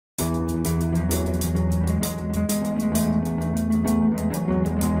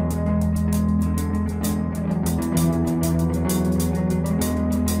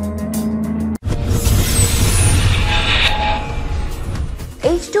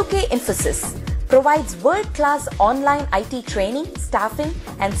H2K Infosys provides world-class online IT training, staffing,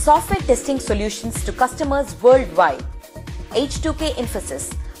 and software testing solutions to customers worldwide. H2K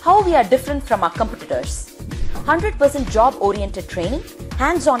Infosys, how we are different from our competitors. 100% job-oriented training,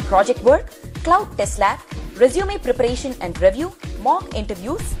 hands-on project work, cloud test lab, resume preparation and review, mock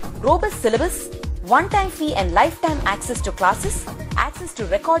interviews, robust syllabus, one-time fee and lifetime access to classes, access to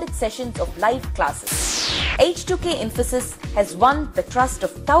recorded sessions of live classes. H2K Infosys has won the trust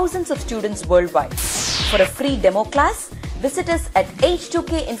of thousands of students worldwide. For a free demo class, visit us at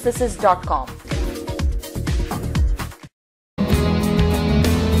h2kinfosys.com.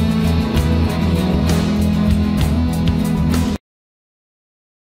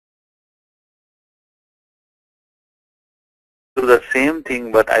 Do the same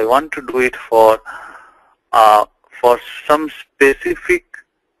thing, but I want to do it for some specific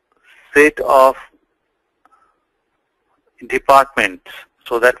set of departments.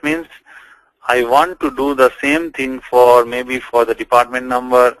 So that means I want to do the same thing for maybe for the department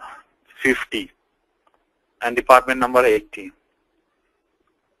number 50 and department number 80.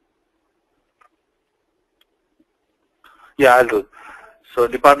 Yeah, I'll do. So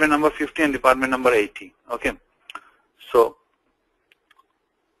department number 50 and department number 80. Okay. So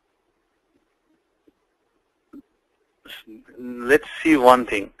let's see one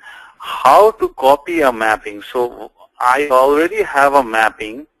thing. How to copy a mapping. So I already have a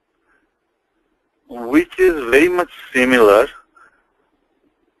mapping which is very much similar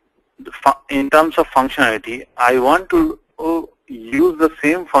in terms of functionality. I want to use the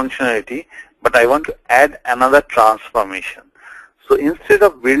same functionality, but I want to add another transformation. So instead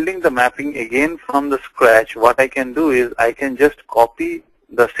of building the mapping again from the scratch, what I can do is I can just copy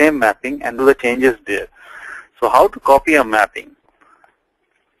the same mapping and do the changes there. So how to copy a mapping?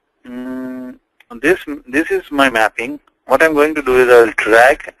 This is my mapping. What I'm going to do is I'll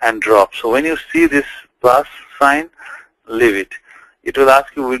drag and drop. So when you see this plus sign, leave it. It will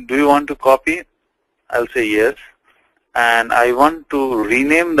ask you, do you want to copy? I'll say yes. And I want to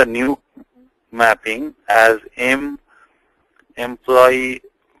rename the new mapping as employee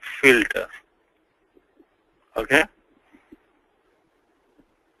filter. Okay.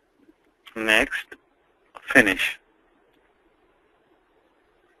 Next, finish.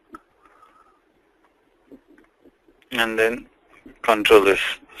 And then Control S.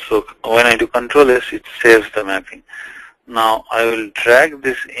 So when I do Control S, it saves the mapping. Now I will drag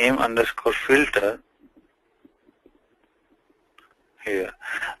this aim_filter here.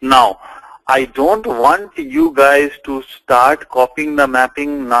 Now I don't want you guys to start copying the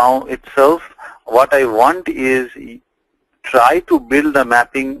mapping now itself. What I want is try to build the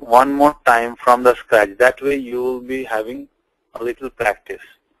mapping one more time from the scratch. That way you will be having a little practice.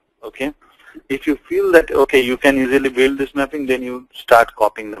 Okay. If you feel that, okay, you can easily build this mapping, then you start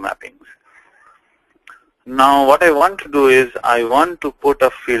copying the mappings. Now what I want to do is I want to put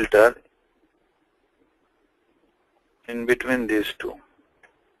a filter in between these two.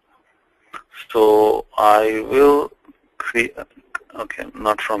 So I will create, okay,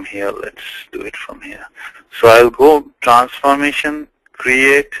 not from here, let's do it from here. So I'll go transformation,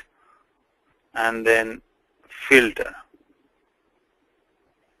 create, and then filter.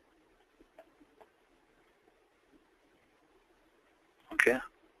 Okay.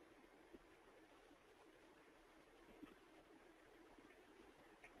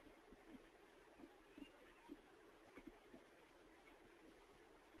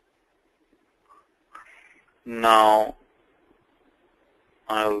 Now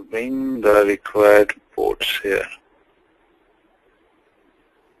I'll bring the required ports here.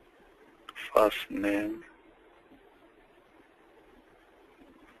 First name,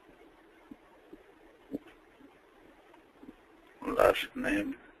 last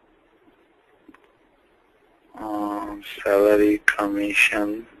name, salary,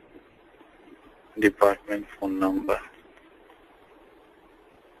 commission, department phone number.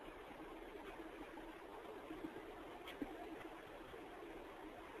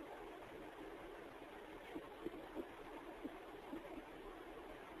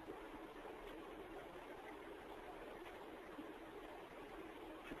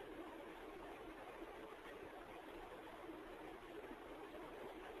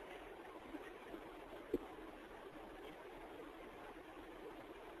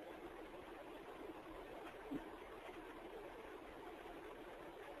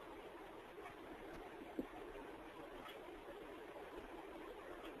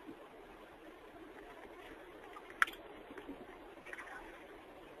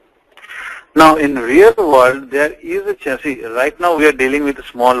 Now, in real world, there is a chance. See, right now we are dealing with a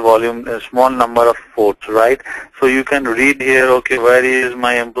small volume, a small number of ports, right? So you can read here, okay, where is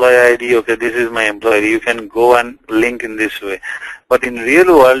my employee ID? Okay, this is my employee ID. You can go and link in this way. But in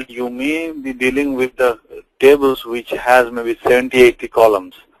real world, you may be dealing with the tables which has maybe 70, 80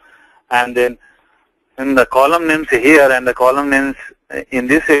 columns. And then in the column names here and the column names in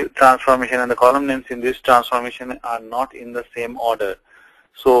this transformation and the column names in this transformation are not in the same order.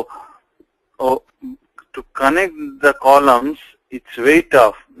 So to connect the columns, it's very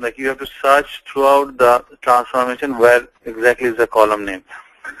tough. Like you have to search throughout the transformation where exactly is the column name.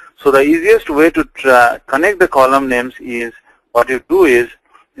 So the easiest way to connect the column names is, what you do is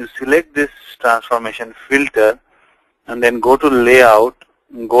you select this transformation filter and then go to layout,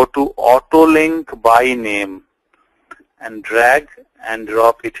 go to auto link by name and drag and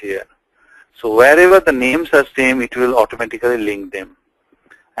drop it here. So wherever the names are same, it will automatically link them.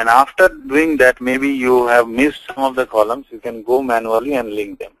 And after doing that, maybe you have missed some of the columns, you can go manually and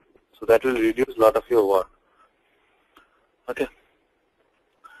link them. So that will reduce a lot of your work. Okay.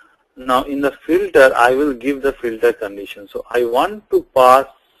 Now in the filter, I will give the filter condition. So I want to pass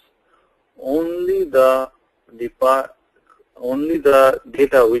only the data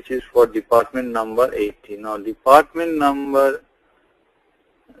which is for department number 80. Now department number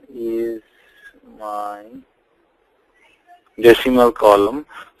is my decimal column,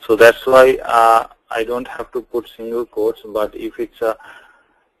 so that's why I don't have to put single quotes, but if it's a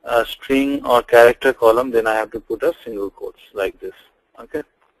string or character column, then I have to put a single quotes like this. Okay.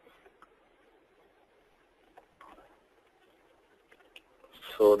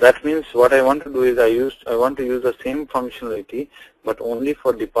 So that means what I want to do is I want to use the same functionality, but only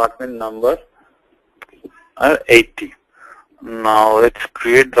for department number 80. Now let's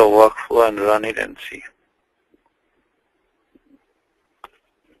create the workflow and run it and see.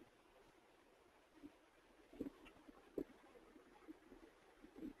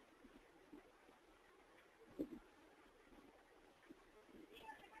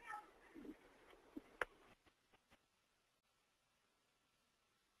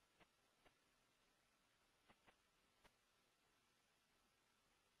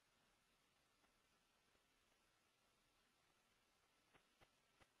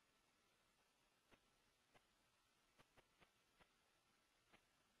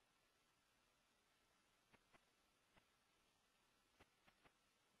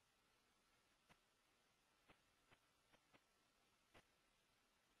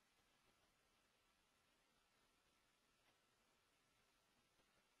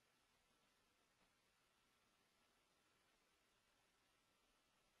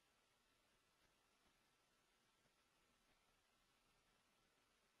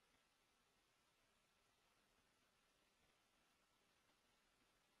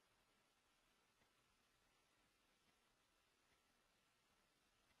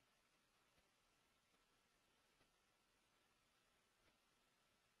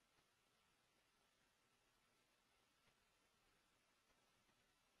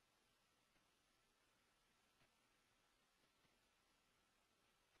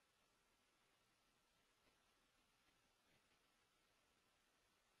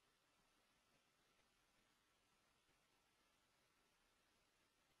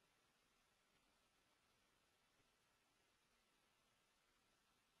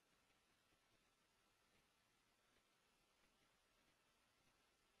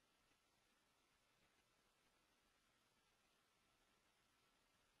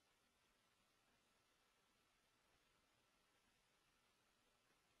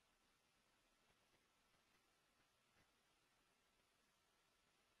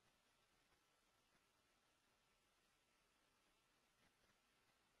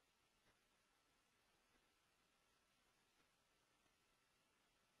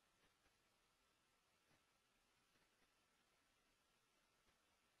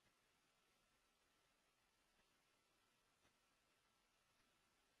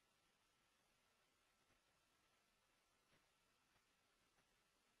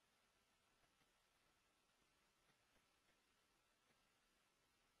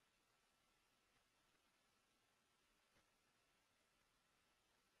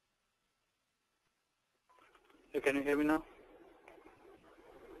 Can you hear me now?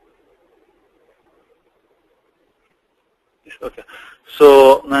 Yes, okay.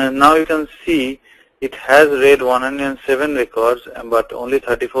 So now you can see it has read 107 records, but only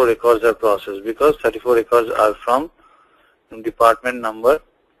 34 records are processed because 34 records are from department number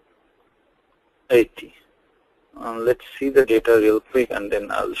 80. Let's see the data real quick and then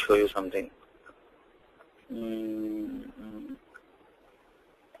I'll show you something.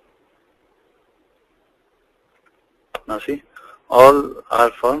 Now see, all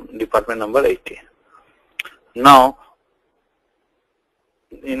are from department number 80. Now,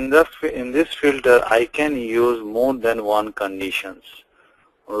 in this filter, I can use more than one conditions.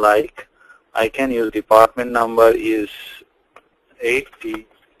 Like, I can use department number is 80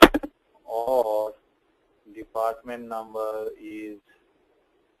 or department number is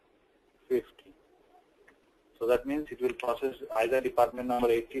 50. So that means it will process either department number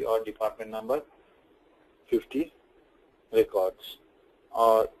 80 or department number 50 records.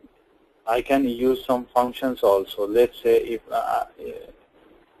 Or I can use some functions also. Let's say if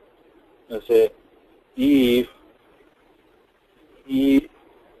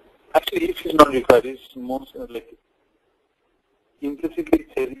actually if is not required, it's most like implicitly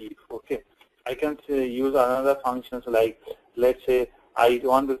it says if. Okay, I can say use another functions like, let's say I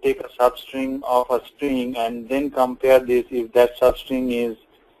want to take a substring of a string and then compare this. If that substring is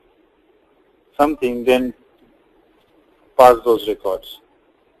something, then pass those records.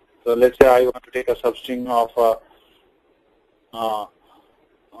 So let's say I want to take a substring of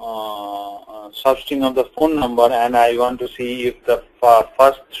the phone number, and I want to see if the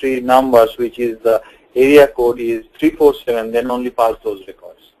first three numbers, which is the area code, is 347, then only pass those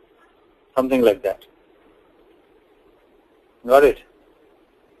records. Something like that. Got it?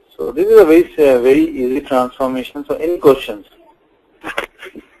 So this is a very easy transformation. So any questions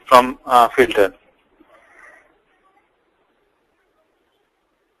from filter?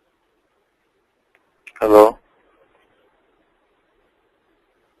 Hello?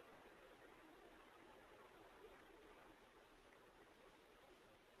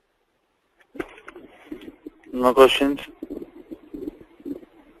 No questions?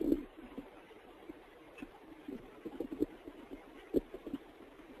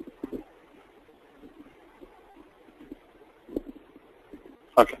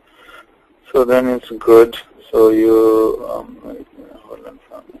 Okay. So then it's good. So you hold on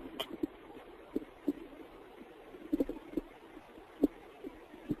for a minute.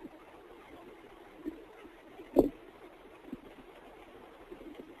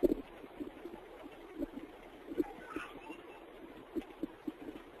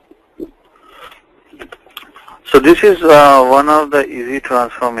 So this is one of the easy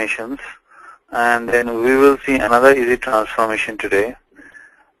transformations, and then we will see another easy transformation today,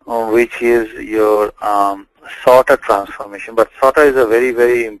 which is your sorter transformation. But sorter is a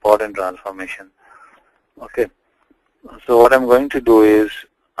very important transformation. Okay. So what I'm going to do is,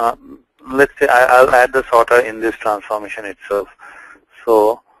 let's say I'll add the sorter in this transformation itself.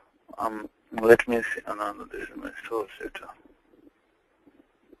 So let me see. No, this is my source data.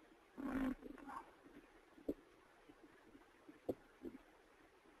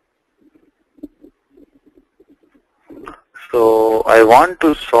 So I want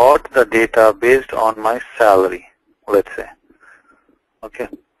to sort the data based on my salary, let's say. Okay.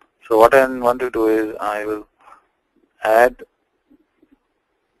 So what I want to do is I will add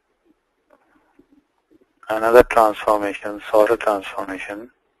another transformation, sorter transformation.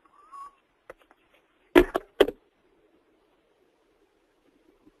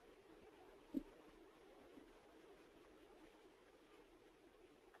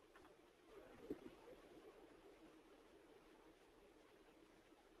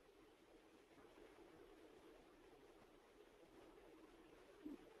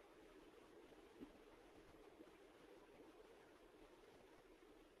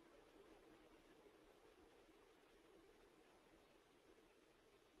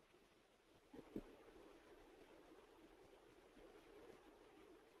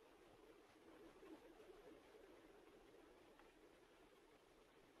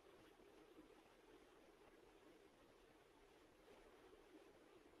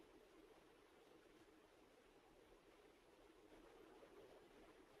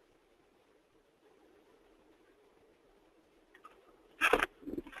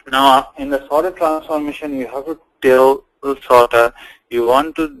 Now, in the sorter transformation, you have to tell the sorter you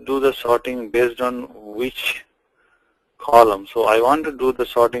want to do the sorting based on which column. So I want to do the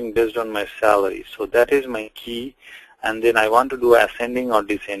sorting based on my salary. So that is my key. And then I want to do ascending or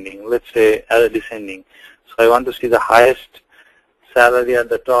descending. Let's say descending. So I want to see the highest salary at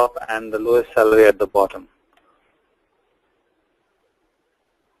the top and the lowest salary at the bottom.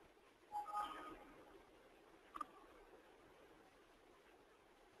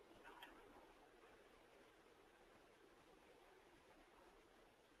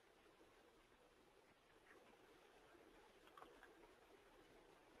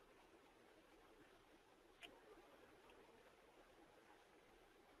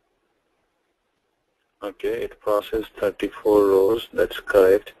 Okay, it processed 34 rows. That's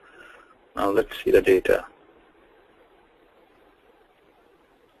correct. Now let's see the data.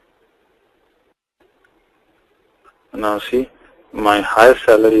 Now see, my highest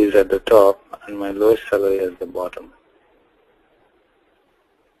salary is at the top and my lowest salary is at the bottom.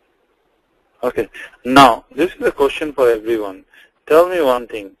 Okay, now this is a question for everyone. Tell me one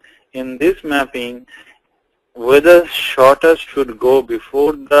thing. In this mapping, whether shortest should go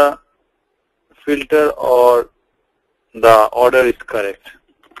before the filter or the order is correct.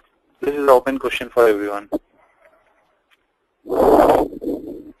 This is an open question for everyone.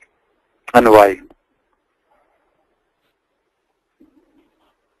 And why?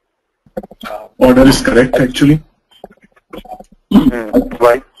 Order is correct actually.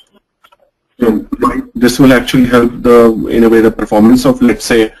 Why? So this will actually help in a way the performance of, let's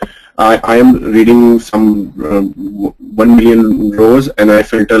say, I am reading some 1 million rows and I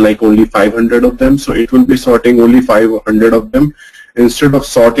filter like only 500 of them, so it will be sorting only 500 of them instead of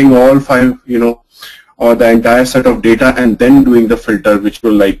sorting all 5, or the entire set of data and then doing the filter, which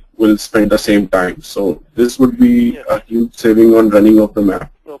will spend the same time. So this would be a huge saving on running of the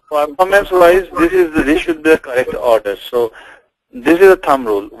map. So performance-wise, this should be the correct order. So this is a thumb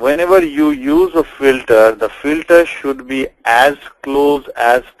rule. Whenever you use a filter, the filter should be as close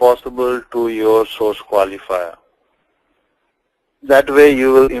as possible to your source qualifier. That way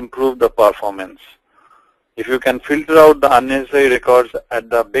you will improve the performance. If you can filter out the unnecessary records at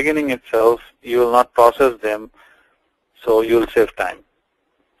the beginning itself, you will not process them, so you will save time.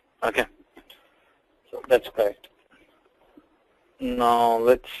 Okay, so that's correct. Now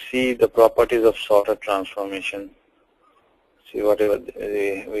let's see the properties of sorter transformation. See whatever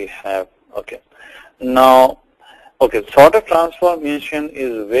we have. Okay. Now, sorter transformation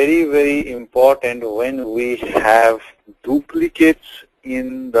is very, very important when we have duplicates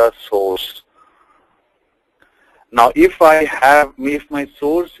in the source. Now, if my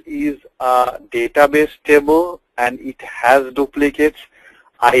source is a database table and it has duplicates,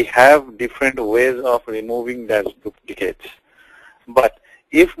 I have different ways of removing those duplicates. But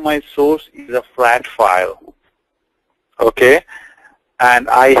if my source is a flat file, okay, and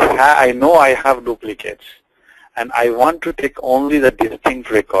I know I have duplicates, and I want to take only the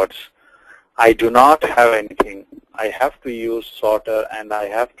distinct records. I do not have anything. I have to use sorter, and I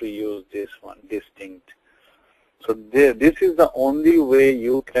have to use this one, distinct. So this is the only way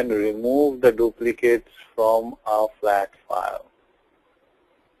you can remove the duplicates from a flat file.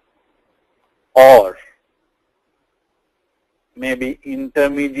 Or maybe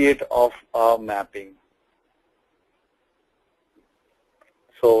intermediate of a mapping.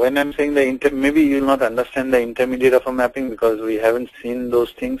 So when I'm saying maybe you'll not understand the intermediate of a mapping because we haven't seen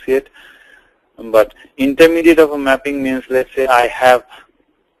those things yet. But intermediate of a mapping means, let's say I have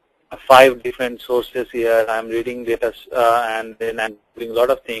 5 different sources here. I'm reading data and then I'm doing a lot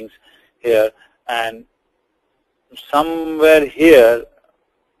of things here. And somewhere here,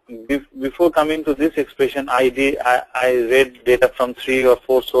 before coming to this expression, I read data from 3 or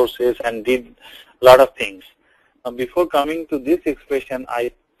 4 sources and did a lot of things. Before coming to this expression,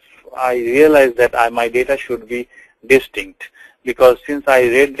 I realized that my data should be distinct, because since I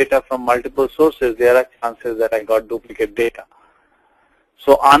read data from multiple sources, there are chances that I got duplicate data.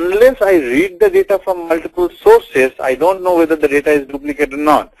 So unless I read the data from multiple sources, I don't know whether the data is duplicate or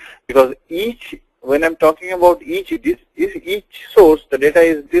not, because when I'm talking about each source, the data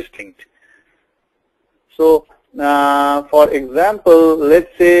is distinct. So for example,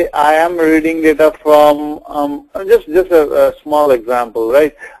 let's say I am reading data from just a small example,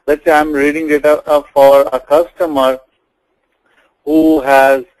 right? Let's say I'm reading data for a customer who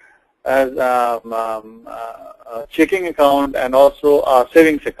has a checking account and also a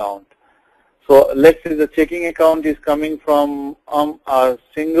savings account. So let's say the checking account is coming from a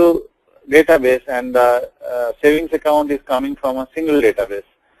single database and the savings account is coming from a single database.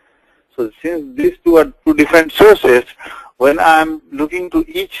 So since these two are 2 different sources, when I'm looking to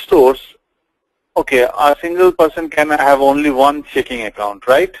each source, okay, a single person can have only 1 checking account,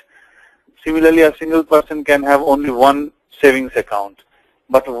 right? Similarly, a single person can have only 1 savings account.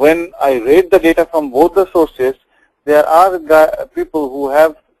 But when I read the data from both the sources, there are people who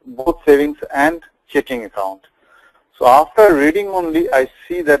have both savings and checking account. So after reading only, I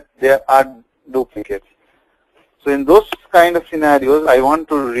see that there are duplicates. So in those kind of scenarios, I want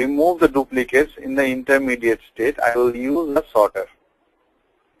to remove the duplicates in the intermediate state. I will use a sorter.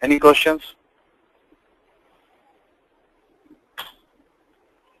 Any questions?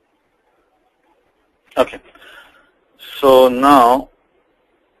 Okay. So now,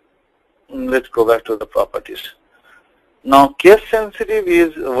 let's go back to the properties. Now, case sensitive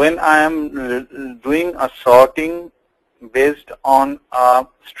is when I am doing a sorting based on a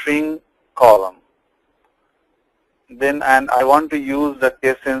string column. Then, and I want to use the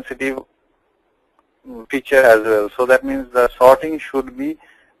case sensitive feature as well. So that means the sorting should be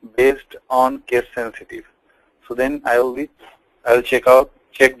based on case sensitive. So then I'll check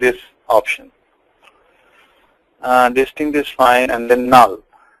this option. Distinct is fine, and then null.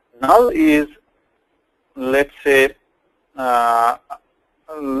 Null is, let's say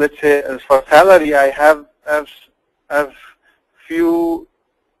for salary I have few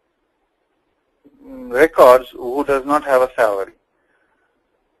records who does not have a salary,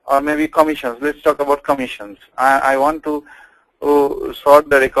 or maybe commissions. Let's talk about commissions. I want to sort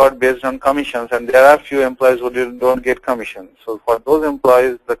the record based on commissions, and there are few employees who don't get commission. So for those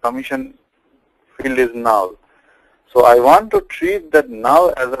employees, the commission field is null. So I want to treat that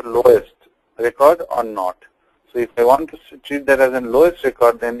null as a lowest record or not. So if I want to treat that as a lowest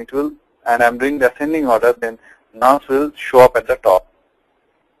record, then it will, and I'm doing the ascending order, then nulls will show up at the top.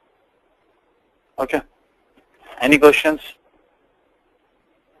 Okay. Any questions?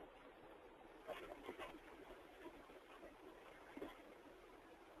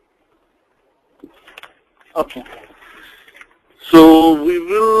 Okay. So we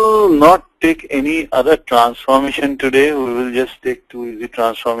will not take any other transformation today. We will just take 2 easy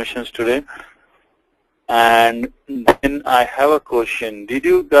transformations today. And then I have a question. Did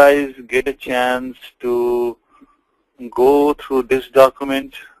you guys get a chance to go through this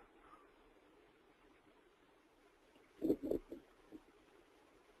document?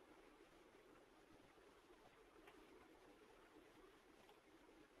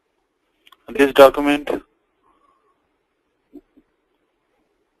 This document?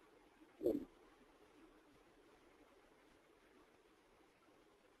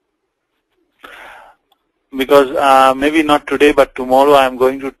 Because maybe not today, but tomorrow I'm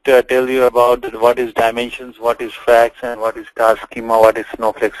going to tell you about what is dimensions, what is facts, and what is star schema, what is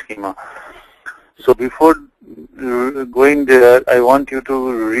snowflake schema. So before going there, I want you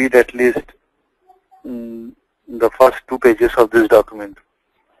to read at least the first 2 pages of this document.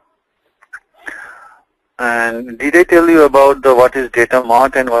 And did I tell you about what is data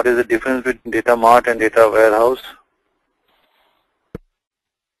mart and what is the difference between data mart and data warehouse?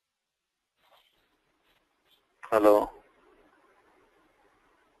 Hello.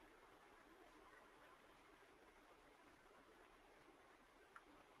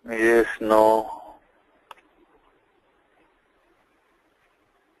 Yes, no.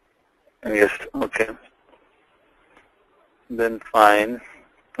 Yes, okay. Then fine.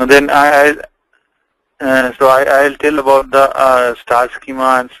 And then I'll tell about the star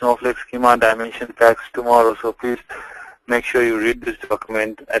schema and snowflake schema dimension facts tomorrow. So please make sure you read this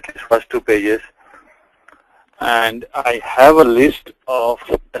document, at least first 2 pages. And I have a list of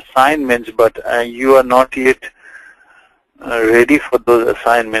assignments, but you are not yet ready for those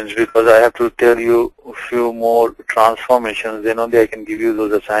assignments, because I have to tell you a few more transformations. Then only I can give you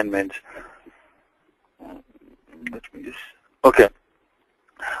those assignments. Let me just, okay.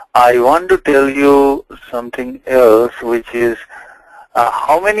 I want to tell you something else, which is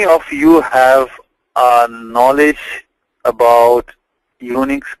how many of you have knowledge about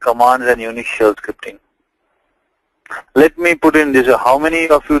Unix commands and Unix shell scripting? Let me put in this. How many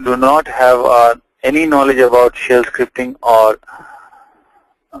of you do not have any knowledge about shell scripting or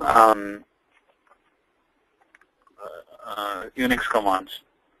Unix commands?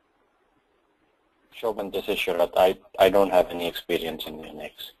 Shobhan, this is Shurat. I don't have any experience in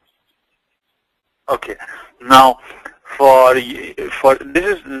Unix. Okay. Now, for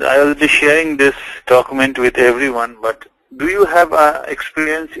this is, I will be sharing this document with everyone. But do you have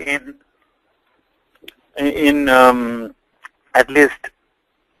experience in at least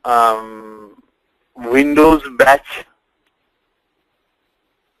Windows batch?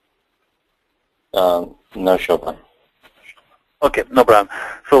 No, Shobhan. Okay, no problem.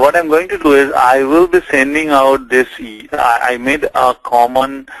 So what I'm going to do is I will be sending out this. I made a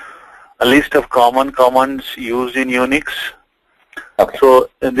list of common commands used in Unix. Okay. So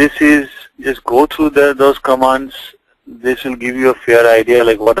this is, just go through those commands. This will give you a fair idea,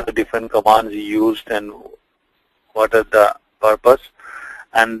 like what are the different commands used and what are the purpose.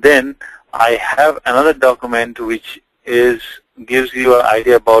 And then I have another document which gives you an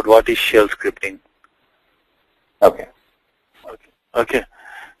idea about what is shell scripting. Okay. Okay.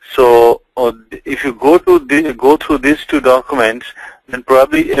 So if you go through these 2 documents, then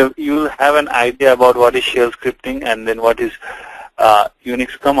probably you'll have an idea about what is shell scripting and then what is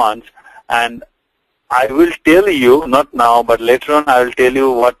Unix commands. And I will tell you, not now, but later on I will tell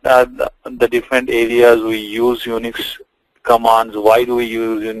you what are the different areas we use Unix commands, why do we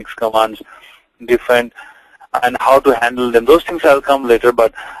use Unix commands, different, and how to handle them. Those things I'll come later,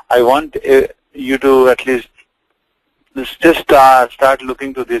 but I want you to at least just start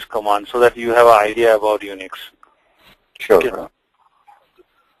looking to this command so that you have an idea about Unix. Sure. Okay.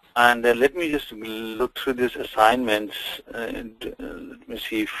 And let me just look through these assignments and let me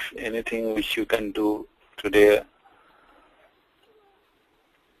see if anything which you can do today.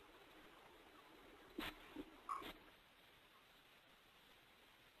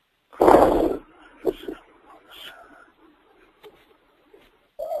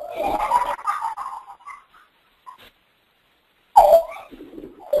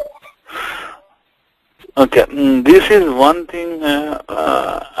 Okay, this is one thing,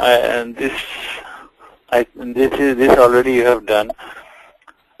 this already you have done,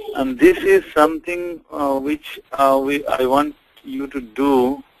 and this is something which I want you to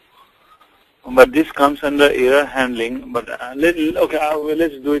do, but this comes under error handling. But let's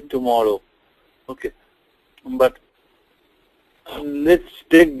do it tomorrow. Okay, but let's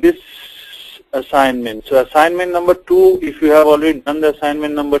take this assignment. So assignment number 2, if you have already done the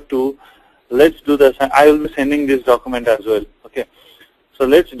assignment number 2. Let's do the, I will be sending this document as well. Okay, so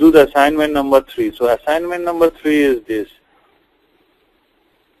let's do the assignment number 3. So assignment number 3 is this.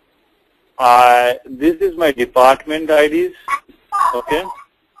 This is my department IDs. Okay,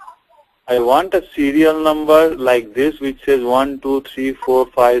 I want a serial number like this, which says 1, 2, 3, 4,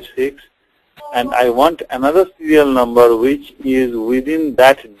 5, 6, and I want another serial number which is within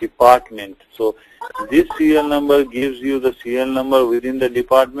that department. So this serial number gives you the serial number within the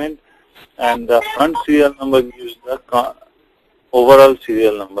department, and the front serial number gives the overall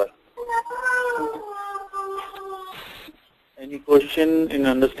serial number. Any question in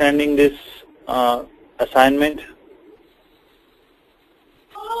understanding this assignment?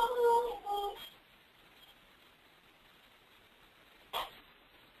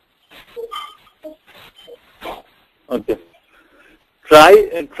 Okay.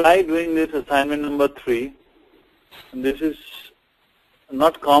 Try doing this assignment number 3. This is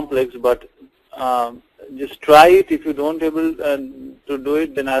not complex, but just try it. If you don't able to do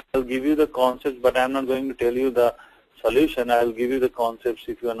it, then I'll give you the concepts, but I'm not going to tell you the solution. I'll give you the concepts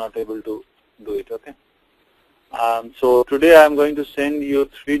if you are not able to do it. Okay. So today I'm going to send you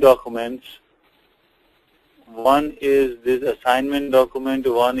 3 documents. One is this assignment document,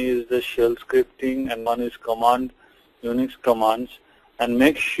 one is the shell scripting, and one is Unix commands. And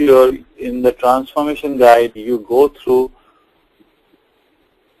make sure in the transformation guide you go through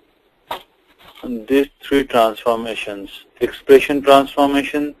these 3 transformations: expression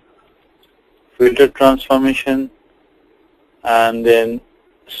transformation, filter transformation, and then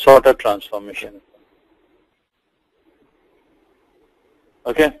sorter transformation.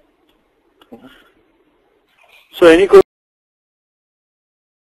 Okay? So any question?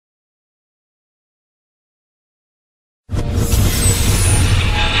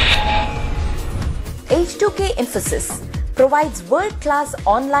 H2K Infosys provides world-class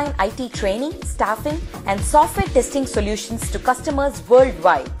online IT training, staffing, and software testing solutions to customers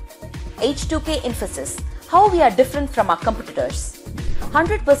worldwide. H2K Infosys, how we are different from our competitors.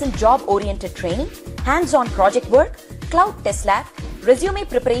 100% job-oriented training, hands-on project work, cloud test lab, resume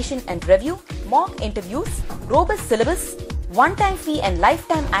preparation and review, mock interviews, robust syllabus, one-time fee and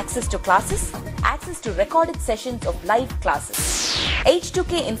lifetime access to classes, access to recorded sessions of live classes.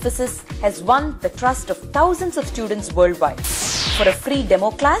 H2K Infosys has won the trust of thousands of students worldwide. For a free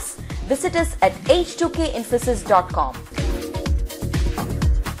demo class, visit us at h2kinfosys.com.